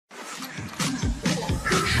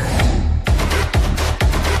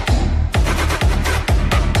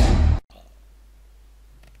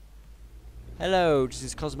Hello, this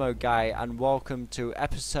is Cosmoguy and welcome to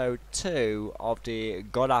episode 2 of the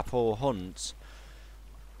God Apple Hunt.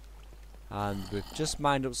 And we've just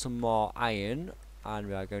mined up some more iron and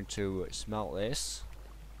we are going to smelt this.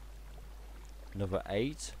 Another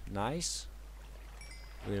 8, nice.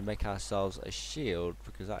 We're going to make ourselves a shield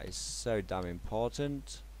because that is so damn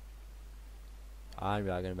important. And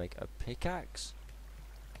we are going to make a pickaxe.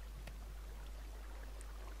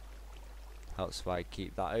 Helps if I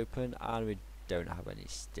keep that open, and we don't have any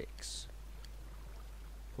sticks,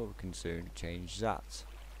 but we can soon change that.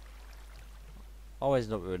 Always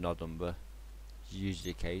end up with an odd number,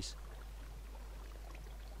 usually the case.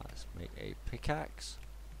 Let's make a pickaxe,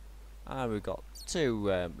 and we've got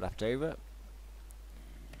 2 left over.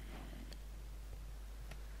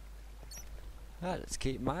 Right, let's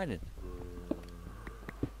keep mining.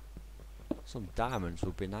 Some diamonds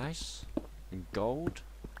would be nice, and gold.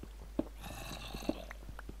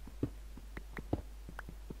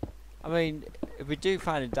 I mean, if we do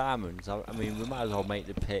find the diamonds, I mean, we might as well make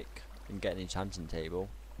the pick and get an enchanting table.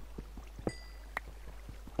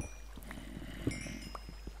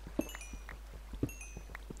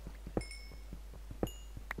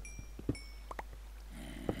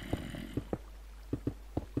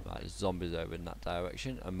 Right, there's zombies over in that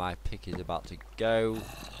direction, and my pick is about to go.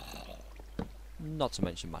 Not to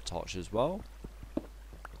mention my torch as well.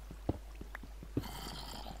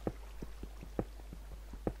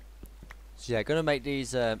 So yeah, gonna make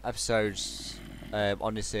these episodes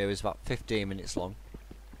on this series about 15 minutes long,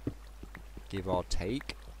 give or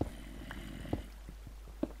take.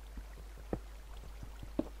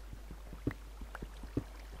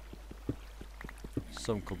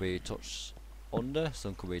 Some could be a touch under,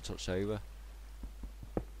 some could be a touch over.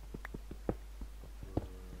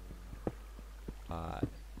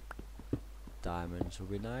 Diamonds will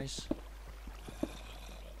be nice.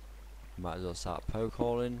 Might as well start poke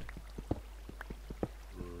holing.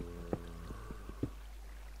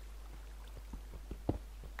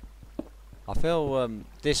 I feel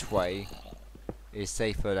this way is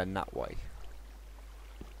safer than that way,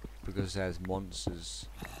 because there's monsters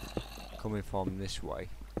coming from this way.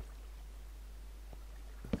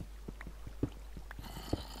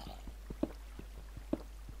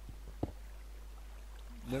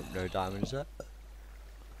 Nope, no diamonds there.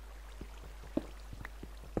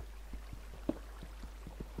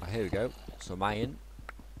 Oh, here we go, some iron.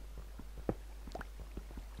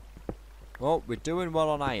 Well, we're doing well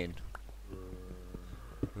on iron.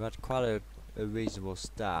 We've had quite a reasonable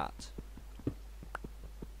start.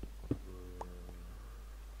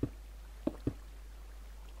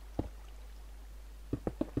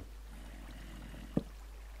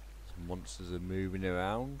 Some monsters are moving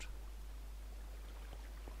around.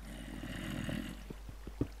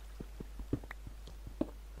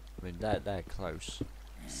 I mean, they're close.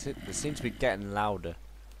 They seem to be getting louder.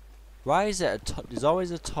 Why is it there's always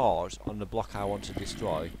a torch on the block I want to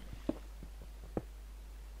destroy?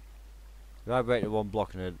 If I break the one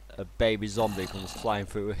block and a baby zombie comes flying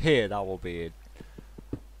through here, that will be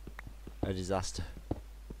a disaster.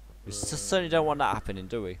 We certainly don't want that happening,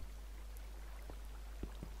 do we?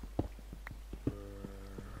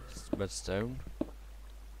 Redstone.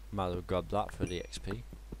 Might as well grab that for the XP.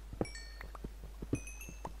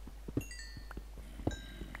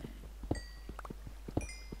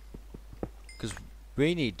 Because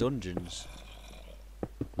we need dungeons.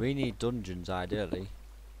 We need dungeons ideally.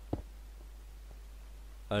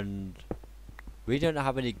 And we don't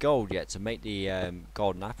have any gold yet to make the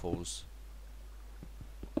golden apples.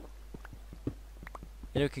 You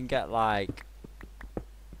know, we can get like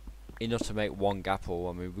enough to make 1 apple.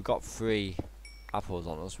 I mean, we've got 3 apples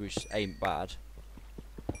on us, which ain't bad.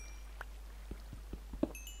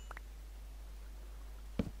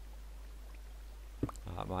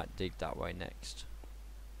 I might dig that way next.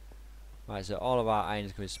 Right, so all of our iron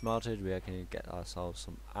is going to be smelted. We are going to get ourselves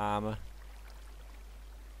some armor.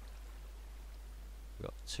 We've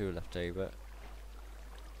got 2 left over.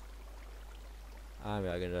 And we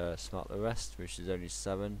are going to smelt the rest, which is only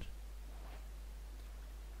 7.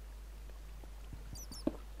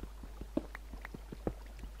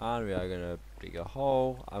 And we are going to dig a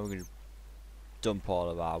hole, and we're going to dump all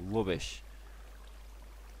of our rubbish.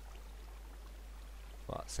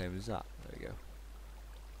 Right, same as that. There we go.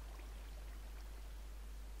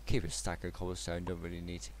 Keep a stack of cobblestone, don't really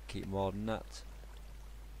need to keep more than that.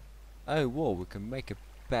 Oh, whoa, we can make a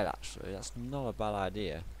bed actually. That's not a bad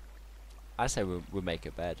idea. I say we'll make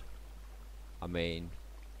a bed. I mean,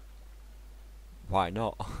 why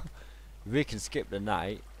not? If we can skip the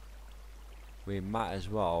night, we might as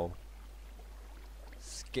well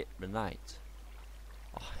skip the night.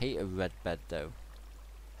 I hate a red bed though.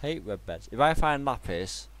 Hate red beds. If I find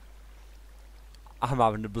lapis, I'm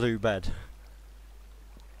having a blue bed.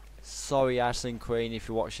 Sorry, Ashlyn Queen, if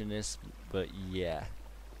you're watching this, but yeah,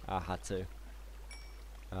 I had to.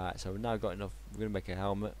 Alright, so we've now got enough. We're gonna make a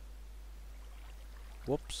helmet.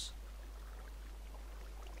 Whoops.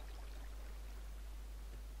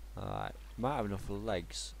 Alright, might have enough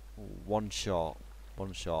legs. Ooh, one shot.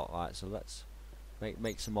 Alright, so let's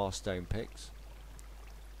make some more stone picks.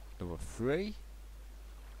 Number 3.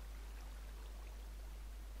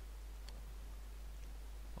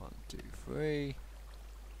 One, two, three.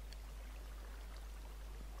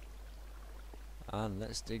 And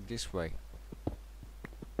let's dig this way.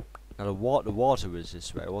 Now the water was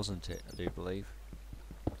this way, wasn't it? I do believe.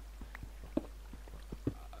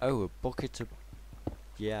 Oh, a bucket of...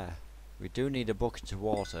 Yeah, we do need a bucket of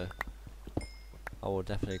water. That will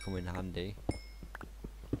definitely come in handy.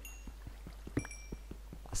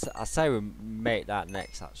 I say we make that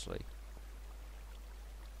next, actually.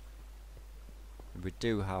 We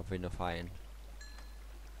do have enough iron.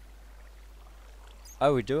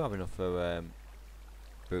 Oh, we do have enough for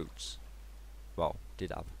boots. Well,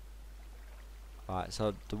 did have. Right,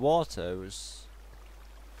 so the water was...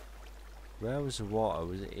 Where was the water?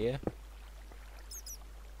 Was it here?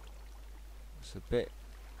 It's a bit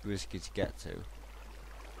risky to get to.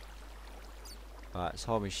 Right, let's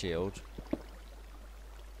hold my shield.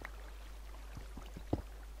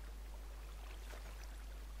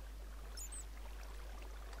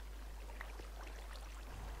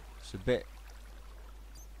 It's a bit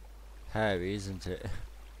hairy, isn't it?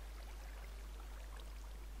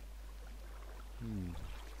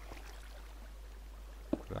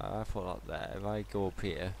 Right, I thought up there. If I go up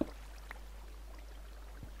here,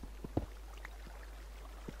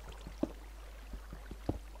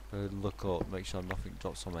 look up, make sure nothing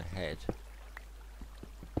drops on my head.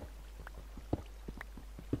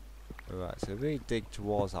 Alright, so if we dig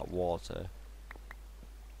towards that water,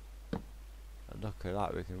 and look at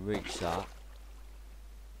that, we can reach that,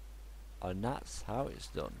 and that's how it's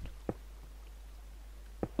done.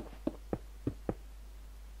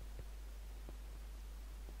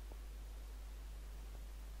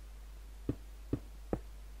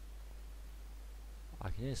 I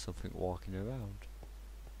can hear something walking around.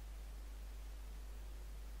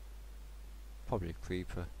 Probably a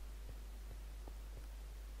creeper.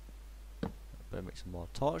 Better make some more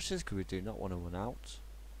torches because we do not want to run out.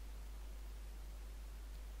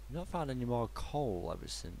 We've not found any more coal ever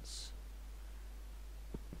since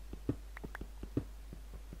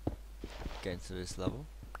getting to this level.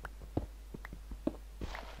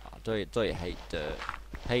 Oh, don't you hate dirt?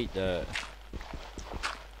 Hate dirt.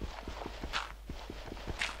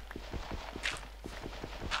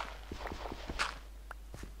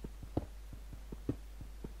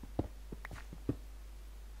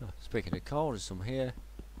 Speaking of coal, there's some here.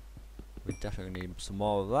 We definitely need some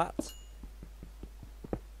more of that.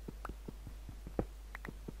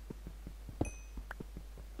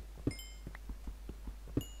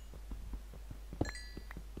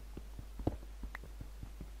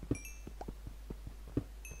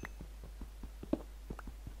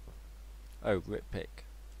 Oh, grit pick.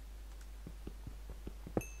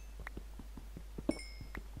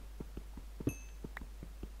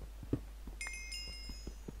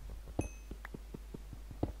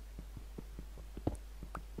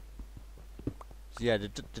 Yeah, the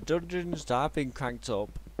dungeons that have been cranked up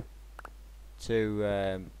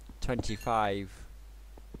to 25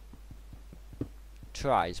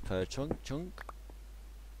 tries per chunk.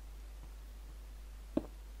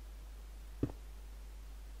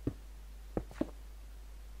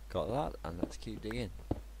 Got that, and let's keep digging.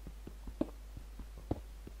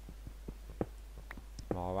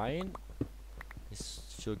 More iron. This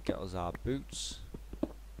should get us our boots.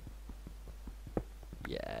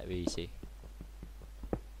 Yeah, easy.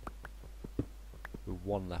 With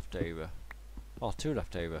one left over. Oh, 2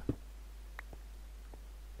 left over.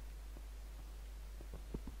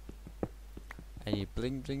 Any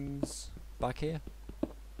bling blings back here?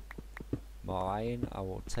 More iron, I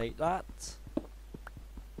will take that.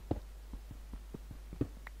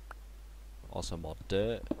 Also more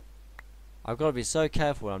dirt. I've got to be so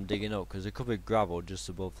careful when I'm digging up because there could be gravel just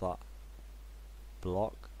above that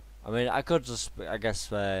block. I mean, I could just, I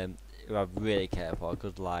guess, if I'm really careful, I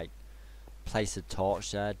could like place a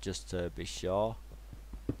torch there just to be sure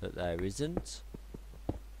that there isn't.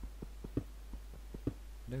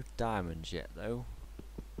 No diamonds yet though,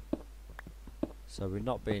 so we've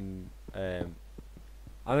not been I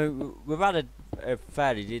mean we've had a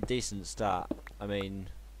fairly decent start. I mean,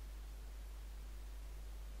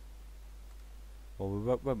 Well, we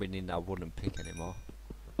won't be needing that wooden pick anymore.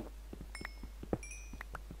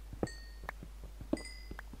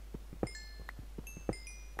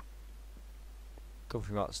 Come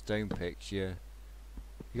from that stone picks, you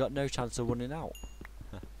got no chance of running out.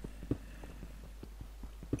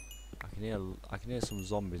 I can hear some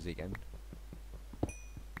zombies again.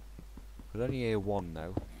 Could only hear one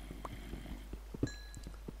though.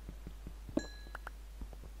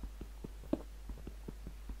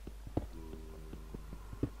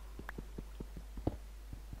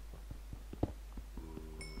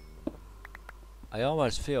 I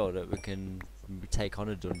almost feel that we can take on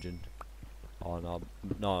a dungeon. Oh no,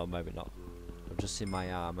 no, maybe not. I've just seen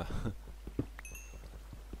my armor.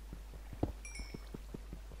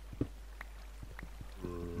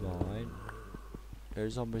 Nine.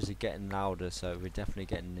 Those zombies are getting louder, so we're definitely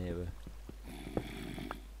getting nearer.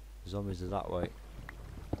 The zombies are that way.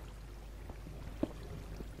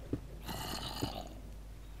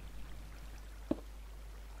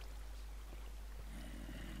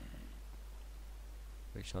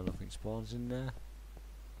 Make sure nothing spawns in there.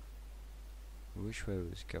 Which way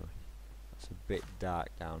was going? It's a bit dark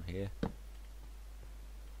down here.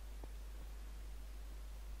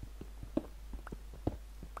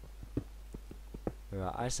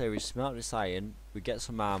 Right, I say we smelt this iron, we get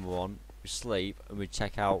some armor on, we sleep, and we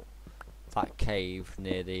check out that cave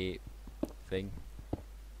near the thing.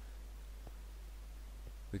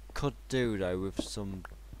 We could do though with some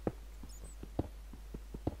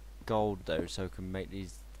gold though, so we can make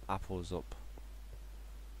these apples up.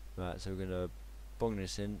 Right, so we're gonna bung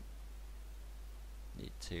this in.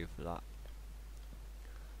 Need 2 for that.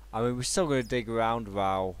 I mean, we're still gonna dig around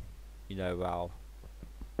while, you know,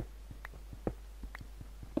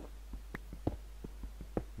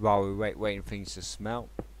 while we're waiting things to smelt.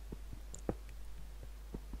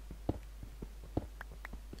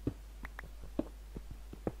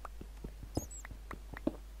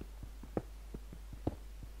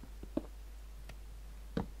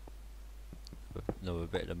 Another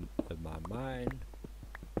bit of my mine.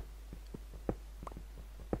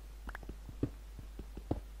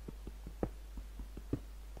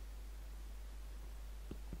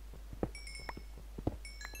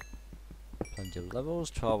 Plenty of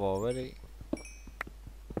levels, 12 already.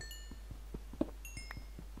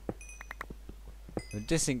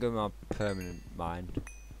 This ain't going to be my permanent mine.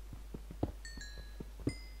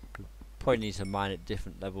 We probably need to mine at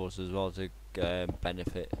different levels as well to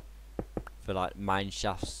benefit for like mine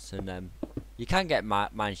shafts and you can get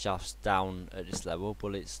mine shafts down at this level,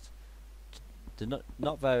 but they're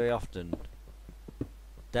not very often.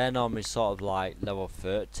 They're normally sort of like level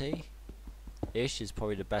 30 ish is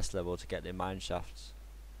probably the best level to get the mine shafts.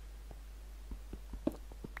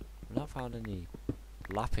 I've not found any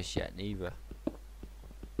lapis yet neither.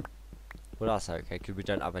 Well, that's okay because we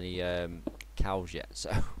don't have any cows yet,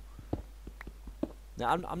 so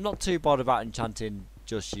now I'm not too bothered about enchanting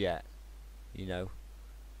just yet, you know.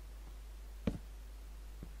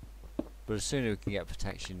 But the sooner we can get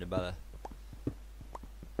protection, the better.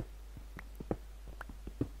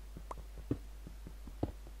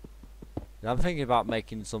 Now I'm thinking about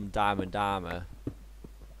making some diamond armor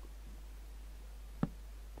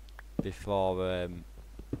before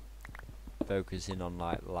focusing on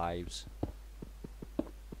like lives.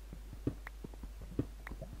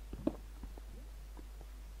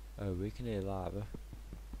 Oh, we can hear lava.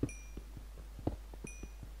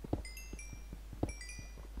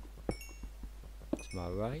 To my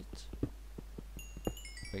right.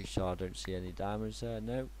 Make sure I don't see any diamonds there.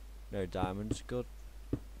 No, no diamonds. Good.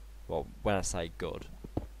 Well, when I say good,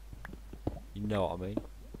 you know what I mean.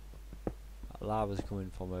 That lava's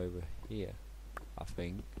coming from over here, I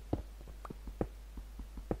think.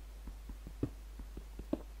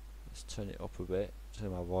 Let's turn it up a bit.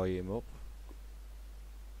 Turn my volume up.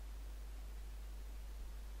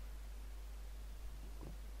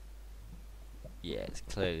 Yeah, it's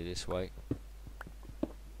clearly this way.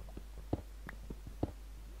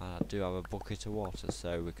 And I do have a bucket of water,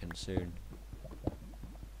 so we can soon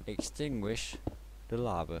extinguish the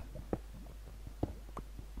lava.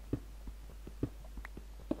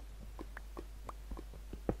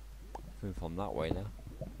 Coming from that way now.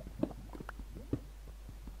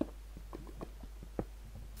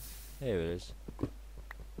 Here it is.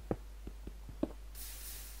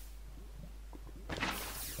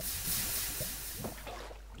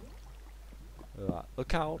 Right,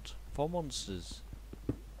 look out for monsters.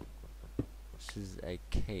 This is a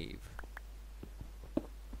cave.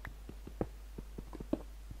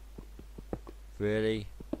 Really?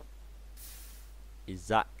 Is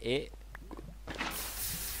that it?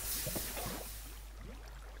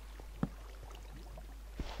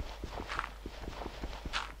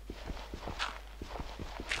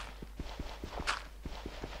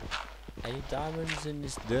 Any diamonds in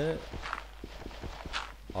this dirt?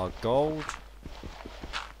 Or gold?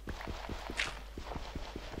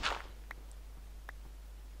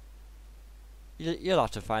 You'll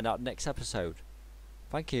have to find out next episode.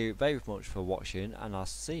 Thank you very much for watching, and I'll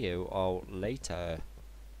see you all later.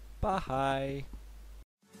 Bye.